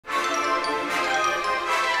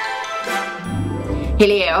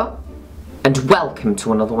Hello and welcome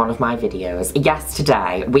to another one of my videos. Yes,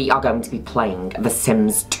 today we are going to be playing The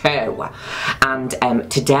Sims 2 and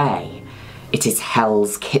today it is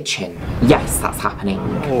Hell's Kitchen. Yes, that's happening.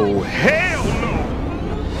 Oh, hell no!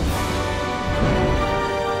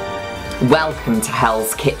 Welcome to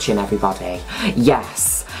Hell's Kitchen, everybody.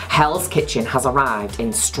 Yes, Hell's Kitchen has arrived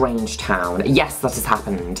in Strange Town. Yes, that has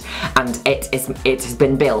happened. And it has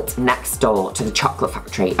been built next door to the chocolate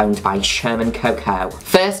factory owned by Sherman Cocoa.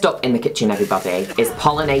 First up in the kitchen, everybody, is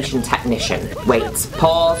Pollination Technician. Wait,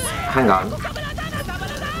 pause, hang on.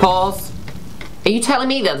 Pause. Are you telling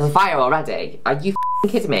me that there's a fire already? Are you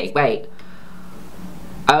f***ing kidding me? Wait.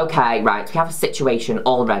 Okay, right, we have a situation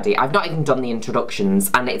already. I've not even done the introductions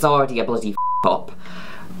and it's already a bloody up.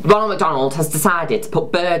 Ronald Mcdonald has decided to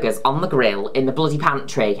put burgers on the grill in the bloody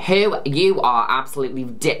pantry. You are absolutely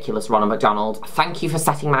ridiculous, Ronald Mcdonald. Thank you for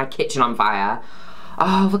setting my kitchen on fire.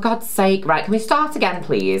 Oh, for God's sake. Right, can we start again,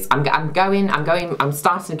 please? I'm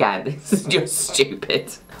starting again. This is just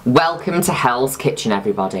stupid. Welcome to Hell's Kitchen,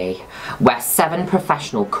 everybody, where 7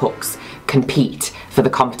 professional cooks compete for the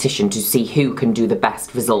competition to see who can do the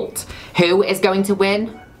best result. Who is going to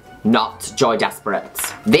win? Not Joy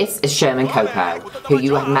Despret. This is Sherman Cocoa, who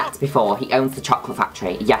you have met before. He owns the chocolate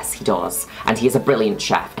factory. Yes, he does. And he is a brilliant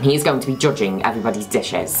chef, and he is going to be judging everybody's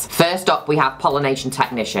dishes. First up, we have Pollination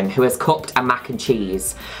Technician, who has cooked a mac and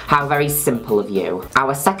cheese. How very simple of you.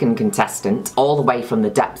 Our second contestant, all the way from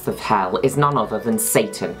the depths of hell, is none other than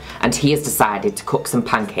Satan, and he has decided to cook some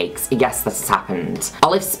pancakes. Yes, this has happened.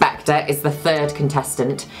 Olive Spector is the third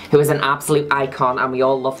contestant, who is an absolute icon, and we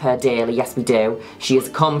all love her dearly. Yes, we do. She has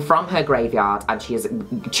come from her graveyard and she has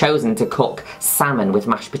chosen to cook salmon with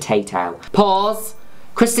mashed potato. Pause.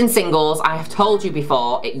 Kristen Singles, I have told you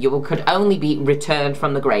before, you could only be returned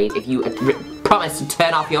from the grave if you promise to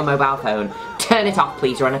turn off your mobile phone. Turn it off,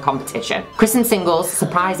 please, you're in a competition. Kristen Singles,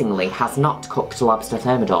 surprisingly, has not cooked lobster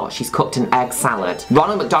thermidor. She's cooked an egg salad.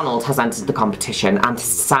 Ronald Mcdonald has entered the competition and has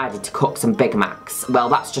decided to cook some Big Macs. Well,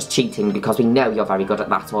 that's just cheating because we know you're very good at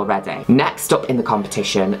that already. Next up in the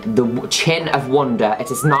competition, the chin of wonder,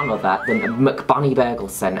 it is none other than McBonnie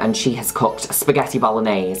Bergelson, and she has cooked spaghetti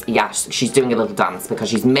bolognese. Yes, she's doing a little dance because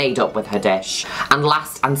she's made up with her dish. And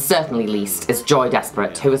last and certainly least is Joy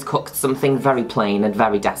Despret, who has cooked something very plain and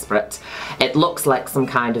very desperate. It looks like some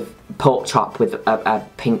kind of pork chop with a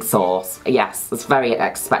pink sauce. Yes, that's very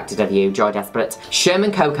expected of you, Joy Despret.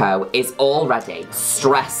 Sherman Cocoa is already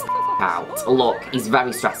stressed out. Look, he's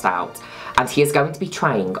very stressed out. And he is going to be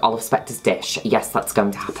trying Olive Spector's dish. Yes, that's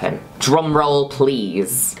going to happen. Drum roll,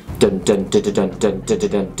 please. Dun dun dun dun dun dun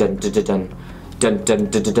dun dun dun dun dun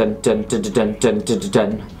dun dun dun dun dun dun dun dun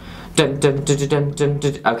dun. Dun, dun, dun, dun, dun,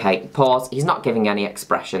 dun. Okay, pause. He's not giving any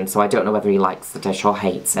expression, so I don't know whether he likes the dish or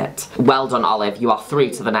hates it. Well done, Olive. You are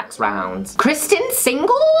through to the next round. Kristen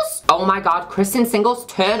Singles? Oh my God, Kristen Singles,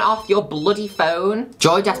 turn off your bloody phone.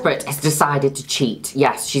 Joy Despret has decided to cheat.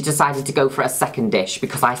 Yes, she's decided to go for a second dish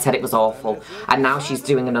because I said it was awful. And now she's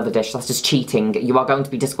doing another dish. That's just cheating. You are going to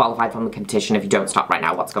be disqualified from the competition if you don't stop right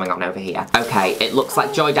now. What's going on over here? Okay, it looks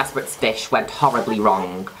like Joy Despret's dish went horribly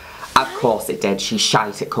wrong. Of course it did, she's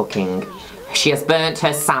shite at cooking. She has burnt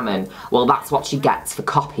her salmon. Well, that's what she gets for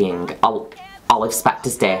copying Olive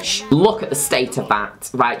Spector's dish. Look at the state of that.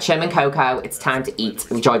 Right, Sherman Cocoa, it's time to eat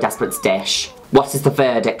Joy Despret's dish. What is the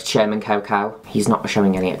verdict, Sherman Cocoa? He's not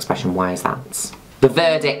showing any expression, why is that? The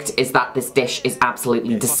verdict is that this dish is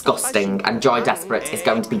absolutely disgusting and Joy Despret is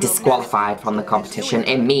going to be disqualified from the competition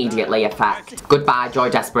immediately effect. Goodbye, Joy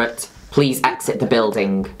Despret. Please exit the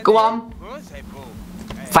building. Go on.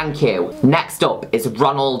 Thank you. Next up is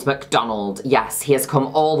Ronald Mcdonald. Yes, he has come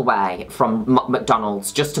all the way from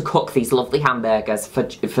McDonald's just to cook these lovely hamburgers for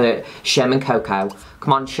Sherman Cocoa.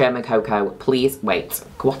 Come on, Sherman Cocoa, please. Wait,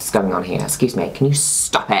 what is going on here? Excuse me, can you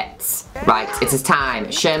stop it? Right, it is time.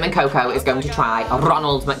 Sherman Cocoa is going to try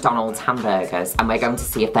Ronald Mcdonald's hamburgers and we're going to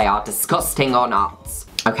see if they are disgusting or not.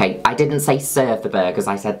 Okay, I didn't say serve the burgers,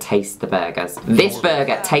 I said taste the burgers. This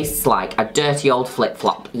burger tastes like a dirty old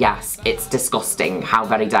flip-flop. Yes, it's disgusting. How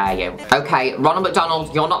very dare you. Okay, Ronald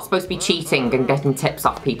Mcdonald, you're not supposed to be cheating and getting tips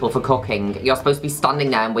off people for cooking. You're supposed to be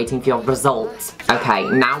standing there and waiting for your results. Okay,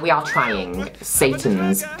 now we are trying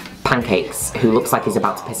Satan's pancakes, who looks like he's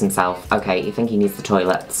about to piss himself. Okay, you think he needs the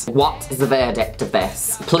toilets. What is the verdict of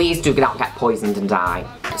this? Please do not get poisoned and die.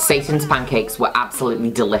 Satan's pancakes were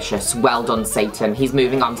absolutely delicious. Well done, Satan. He's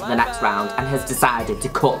moving on to the next round and has decided to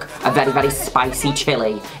cook a very, very spicy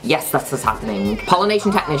chili. Yes, that's what's happening.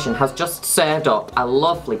 Pollination Technician has just served up a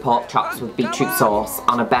lovely pork chops with beetroot sauce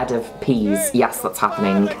on a bed of peas. Yes, that's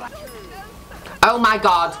happening. Oh my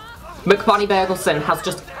God. McBonnie Bergelson has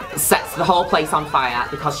just sets the whole place on fire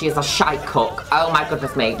because she is a shite cook. Oh my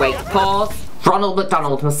goodness me. Wait, pause. Ronald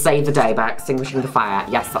Mcdonald must save the day by extinguishing the fire.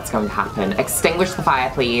 Yes, that's going to happen. Extinguish the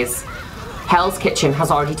fire, please. Hell's Kitchen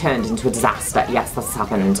has already turned into a disaster. Yes, that's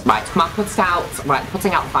happened. Right, come on, put it out. Right,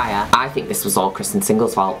 putting out the fire. I think this was all Kristen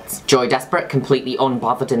Singles' fault. Joy Desperate, completely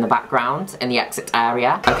unbothered in the background, in the exit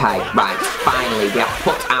area. Okay, right, finally, we have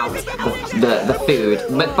put out the food.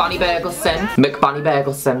 McBonnie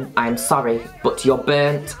Bergelson, I'm sorry, but your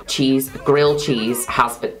burnt cheese, grilled cheese,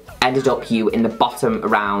 has ended up you in the bottom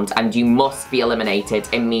round, and you must be eliminated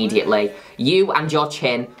immediately. You and your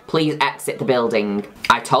chin, please exit the building.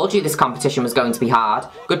 I told you this competition was going to be hard.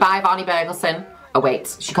 Goodbye, Bonnie Bergelson. Oh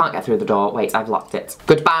wait, she can't get through the door. Wait, I've locked it.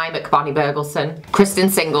 Goodbye, McBonnie Bergelson. Kristen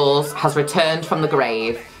Singles has returned from the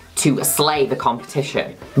grave to slay the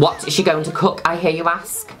competition. What is she going to cook, I hear you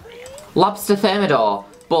ask? Lobster thermidor.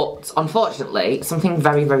 But, unfortunately, something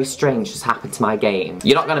very, very strange has happened to my game.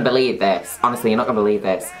 You're not going to believe this. Honestly, you're not going to believe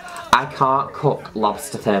this. I can't cook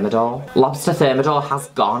lobster thermidor. Lobster thermidor has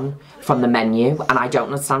gone from the menu, and I don't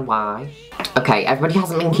understand why. Okay, everybody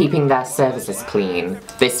hasn't been keeping their services clean.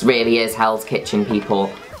 This really is Hell's Kitchen, people.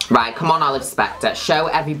 Right, come on, Olive Spector. Show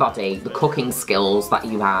everybody the cooking skills that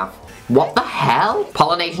you have. What the hell?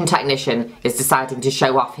 Pollination Technician is deciding to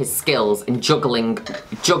show off his skills in juggling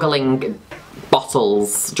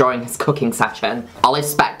bottles during his cooking session. Olive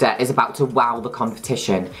Spector is about to wow the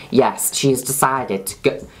competition. Yes, she has decided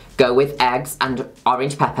to go with eggs and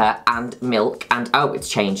orange pepper and milk and oh, it's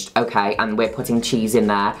changed. Okay, and we're putting cheese in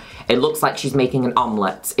there. It looks like she's making an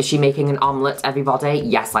omelette. Is she making an omelette, everybody?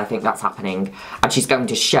 Yes, I think that's happening. And she's going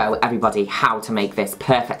to show everybody how to make this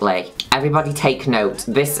perfectly. Everybody take note.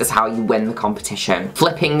 This is how you win the competition.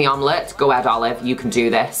 Flipping the omelette. Go ahead, Olive. You can do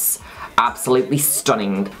this. Absolutely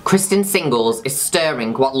stunning. Kristen Singles is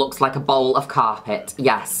stirring what looks like a bowl of carpet.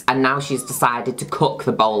 Yes, and now she's decided to cook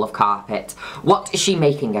the bowl of carpet. What is she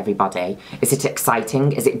making, everybody? Is it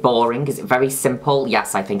exciting? Is it boring? Is it very simple?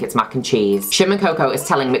 Yes, I think it's mac and cheese. Shim and Coco is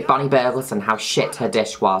telling McBonnie Bergelson how shit her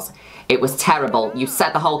dish was. It was terrible. You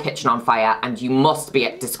set the whole kitchen on fire and you must be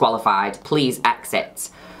disqualified. Please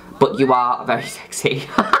exit. But you are very sexy.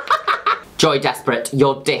 Joy Desperate,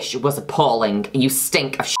 your dish was appalling. You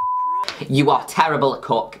stink of shit. You are terrible at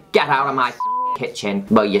cook. Get out of my kitchen.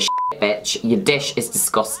 Well, you bitch. Your dish is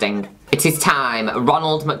disgusting. It is time.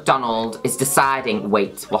 Ronald Mcdonald is deciding.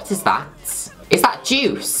 Wait, what is that? Is that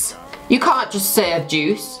juice? You can't just serve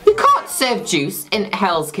juice. You can't serve juice in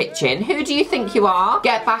Hell's Kitchen. Who do you think you are?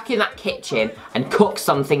 Get back in that kitchen and cook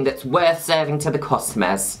something that's worth serving to the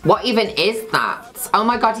customers. What even is that? Oh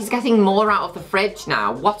my god, he's getting more out of the fridge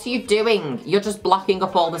now. What are you doing? You're just blocking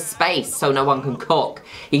up all the space so no one can cook.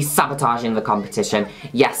 He's sabotaging the competition.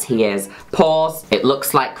 Yes, he is. Pause. It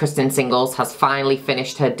looks like Kristen Singles has finally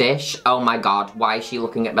finished her dish. Oh my god, why is she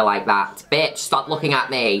looking at me like that? Bitch, stop looking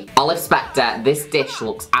at me. Olive Spector, this dish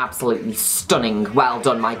looks absolutely stunning. Well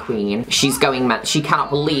done, my queen. She's going mad. She cannot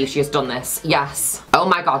believe she has done this. Yes. Oh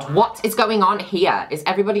my god, what is going on here? Is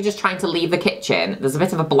everybody just trying to leave the kitchen? There's a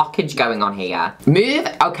bit of a blockage going on here. Move.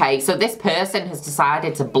 Okay, so this person has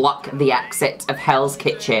decided to block the exit of Hell's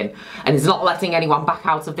Kitchen and is not letting anyone back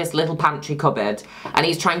out of this little pantry cupboard, and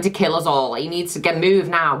he's trying to kill us all. He needs to move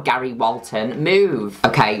now, Gary Walton. Move.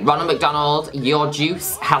 Okay, Ronald Mcdonald, your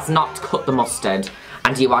juice has not cut the mustard.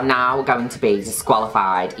 And you are now going to be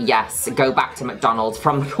disqualified. Yes, go back to McDonald's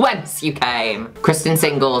from whence you came. Kristen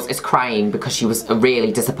Singles is crying because she was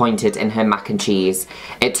really disappointed in her mac and cheese.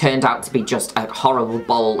 It turned out to be just a horrible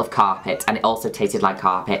bowl of carpet, and it also tasted like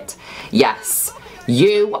carpet. Yes,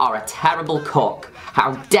 you are a terrible cook.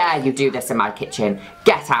 How dare you do this in my kitchen?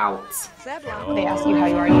 Get out. They ask you how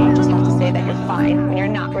you are, you just have to say that you're fine when you're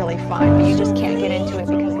not really fine, but you just can't get into it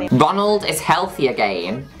because they... Ronald is healthy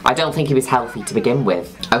again. I don't think he was healthy to begin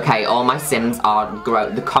with. Okay, all my Sims are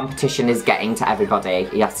grown. The competition is getting to everybody.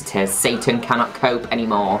 Yes, it is. Satan cannot cope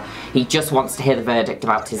anymore. He just wants to hear the verdict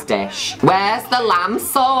about his dish. Where's the lamb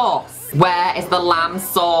sauce? Where is the lamb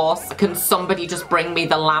sauce? Can somebody just bring me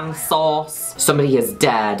the lamb sauce? Somebody has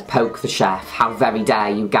dared poke the chef. How very dare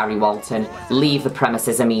you, Gary Walton. Leave the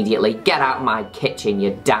premises immediately. Get out of my kitchen,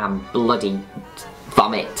 you damn bloody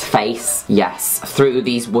vomit face. Yes, through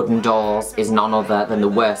these wooden doors is none other than the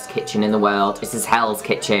worst kitchen in the world. This is Hell's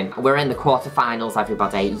Kitchen. We're in the quarterfinals,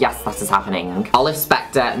 everybody. Yes, that is happening. Olive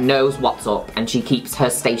Spector knows what's up and she keeps her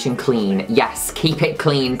station clean. Yes, keep it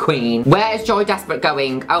clean, queen. Where is Joy Desperate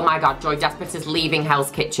going? Oh my god, Joy Desperate is leaving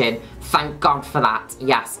Hell's Kitchen thank God for that.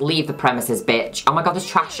 Yes, leave the premises, bitch. Oh my God, there's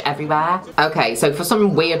trash everywhere. Okay, so for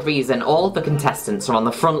some weird reason, all of the contestants are on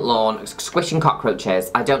the front lawn squishing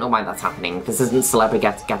cockroaches. I don't know why that's happening. This isn't Celebrity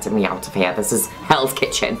getting me out of here. This is Hell's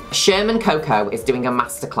Kitchen. Sherman Coco is doing a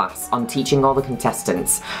masterclass on teaching all the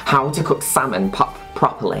contestants how to cook salmon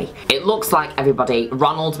properly. It looks like, everybody,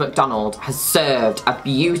 Ronald Mcdonald has served a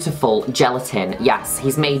beautiful gelatin. Yes,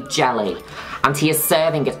 he's made jelly. And he is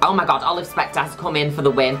serving it. Oh my God, Olive Spector has come in for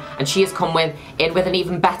the win, and she has come in with an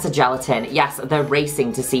even better gelatin. Yes, they're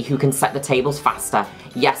racing to see who can set the tables faster.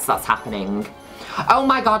 Yes, that's happening. Oh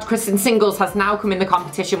my God, Kristen Singles has now come in the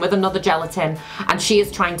competition with another gelatin, and she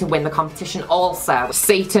is trying to win the competition also.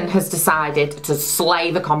 Satan has decided to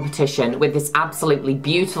slay the competition with this absolutely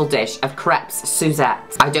beautiful dish of crepes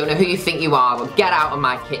Suzette. I don't know who you think you are, but get out of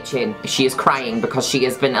my kitchen. She is crying because she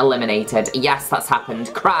has been eliminated. Yes, that's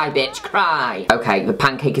happened. Cry, bitch, cry. Okay, the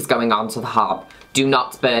pancake is going on to the hob. Do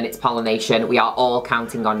not burn its pollination. We are all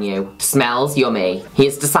counting on you. Smells yummy. He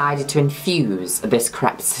has decided to infuse this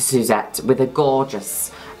crepes Suzette with a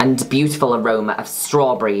gorgeous and beautiful aroma of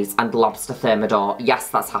strawberries and lobster thermidor. Yes,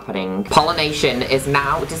 that's happening. Pollination is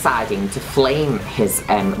now deciding to flame his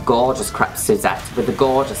gorgeous crepes Suzette with a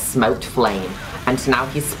gorgeous smoked flame. And now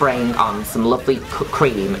he's spraying on some lovely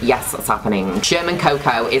cream. Yes, that's happening. Sherman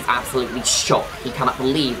Coco is absolutely shook. He cannot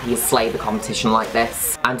believe he has slayed the competition like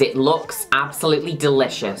this. And it looks absolutely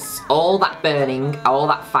delicious. All that burning, all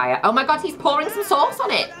that fire. Oh my God, he's pouring some sauce on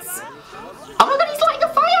it. Oh my God, he's lighting a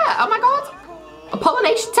fire. Oh my God. A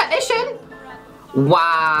pollination technician.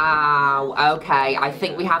 Wow, okay, I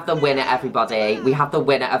think we have the winner, everybody. We have the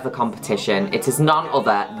winner of the competition. It is none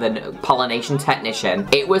other than pollination technician.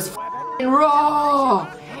 It was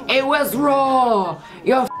raw! It was raw!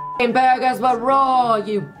 Your burgers were raw,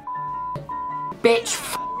 you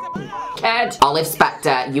bitch kid. Olive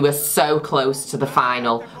Spector, you were so close to the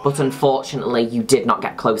final, but unfortunately you did not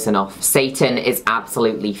get close enough. Satan is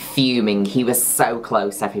absolutely fuming. He was so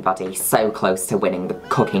close, everybody. So close to winning the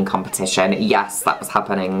cooking competition. Yes, that was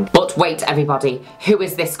happening. But wait, everybody. Who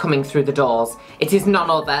is this coming through the doors? It is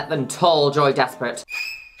none other than Tall Joy Despret.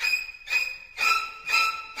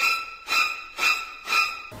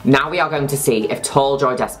 Now we are going to see if Tall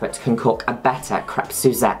Joy Despret can cook a better crepe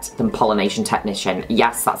Suzette than pollination technician.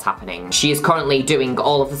 Yes, that's happening. She is currently doing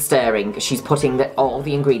all of the stirring. She's putting all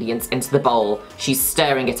the ingredients into the bowl. She's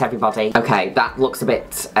stirring it, everybody. Okay, that looks a bit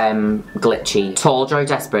glitchy. Tall Joy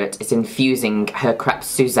Despret is infusing her crepe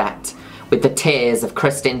Suzette with the tears of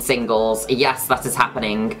Kristen Singles. Yes, that is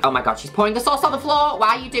happening. Oh my God, she's pouring the sauce on the floor.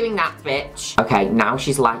 Why are you doing that, bitch? Okay, now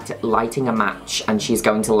she's lighting a match and she's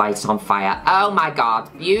going to light it on fire. Oh my God,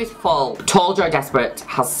 beautiful. Tall Joy Despret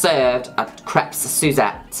has served a crepes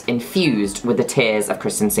Suzette infused with the tears of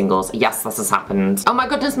Kristen Singles. Yes, this has happened. Oh my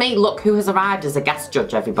goodness me, look who has arrived as a guest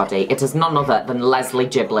judge, everybody. It is none other than Leslie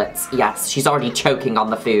Giblets. Yes, she's already choking on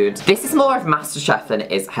the food. This is more of MasterChef than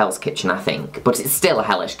it is Hell's Kitchen, I think, but it's still a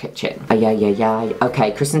hellish kitchen. Yeah.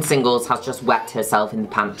 Okay, Kristen Singles has just wet herself in the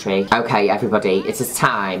pantry. Okay, everybody, it is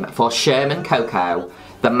time for Sherman Coco,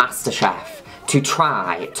 the Master Chef, to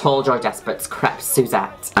try Tall Joy Despret's crepes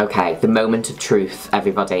Suzette. Okay, the moment of truth,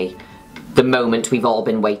 everybody. The moment we've all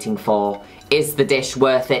been waiting for. Is the dish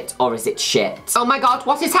worth it or is it shit? Oh my God,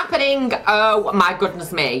 what is happening? Oh my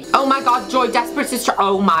goodness me. Oh my God, Joy Despret is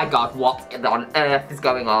oh my God, what on earth is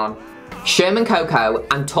going on? Sherman Coco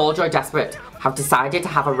and Tall Joy Despret have decided to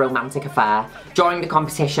have a romantic affair during the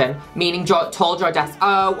competition, meaning Tall Joy Despret,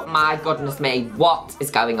 oh my goodness me, what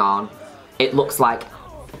is going on? It looks like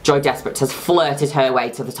Joy Despret has flirted her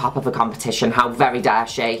way to the top of the competition. How very dare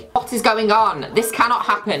she? What is going on? This cannot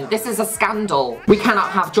happen. This is a scandal. We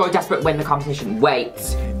cannot have Joy Despret win the competition.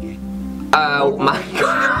 Wait. Oh my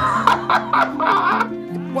God.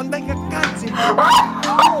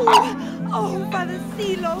 Oh, Father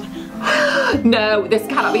Silo. No, this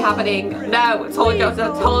cannot be happening. No, Tall Joy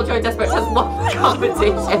Despret has won the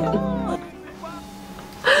competition.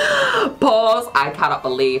 Pause. I cannot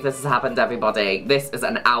believe this has happened, everybody. This is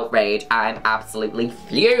an outrage. I'm absolutely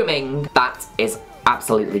fuming. That is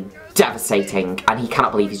absolutely devastating, and he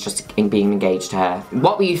cannot believe he's just being engaged to her.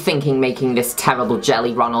 What were you thinking making this terrible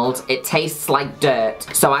jelly, Ronald? It tastes like dirt.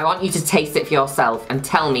 So I want you to taste it for yourself and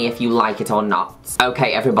tell me if you like it or not.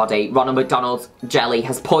 Okay, everybody, Ronald Mcdonald's jelly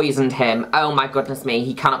has poisoned him. Oh my goodness me,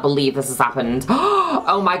 he cannot believe this has happened.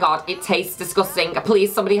 Oh my God, it tastes disgusting.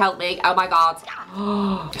 Please, somebody help me. Oh my God.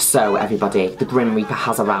 So, everybody, the Grim Reaper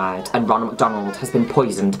has arrived, and Ronald Mcdonald has been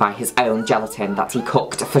poisoned by his own gelatin that he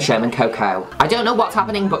cooked for Sherman Coco. I don't know what's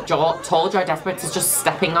happening, but Joy Tall Joy Desperate is just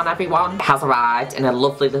stepping on everyone. It has arrived in a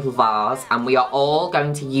lovely little vase, and we are all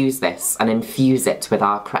going to use this and infuse it with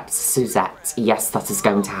our crêpe Suzette. Yes, that is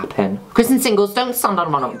going to happen. Kristen Singles, don't stand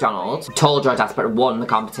on Ronald Mcdonald. Tall Joy Desperate won the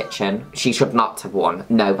competition. She should not have won.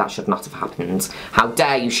 No, that should not have happened. How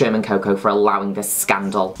dare you, Sherman Coco, for allowing this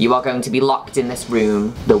scandal. You are going to be locked in this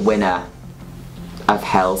room. The winner of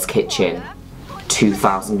Hell's Kitchen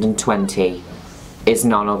 2020 is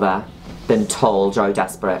none other than Tall Joy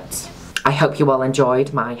Desperate. I hope you all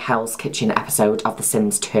enjoyed my Hell's Kitchen episode of The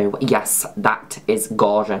Sims 2. Yes, that is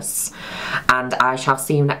gorgeous. And I shall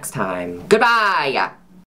see you next time. Goodbye!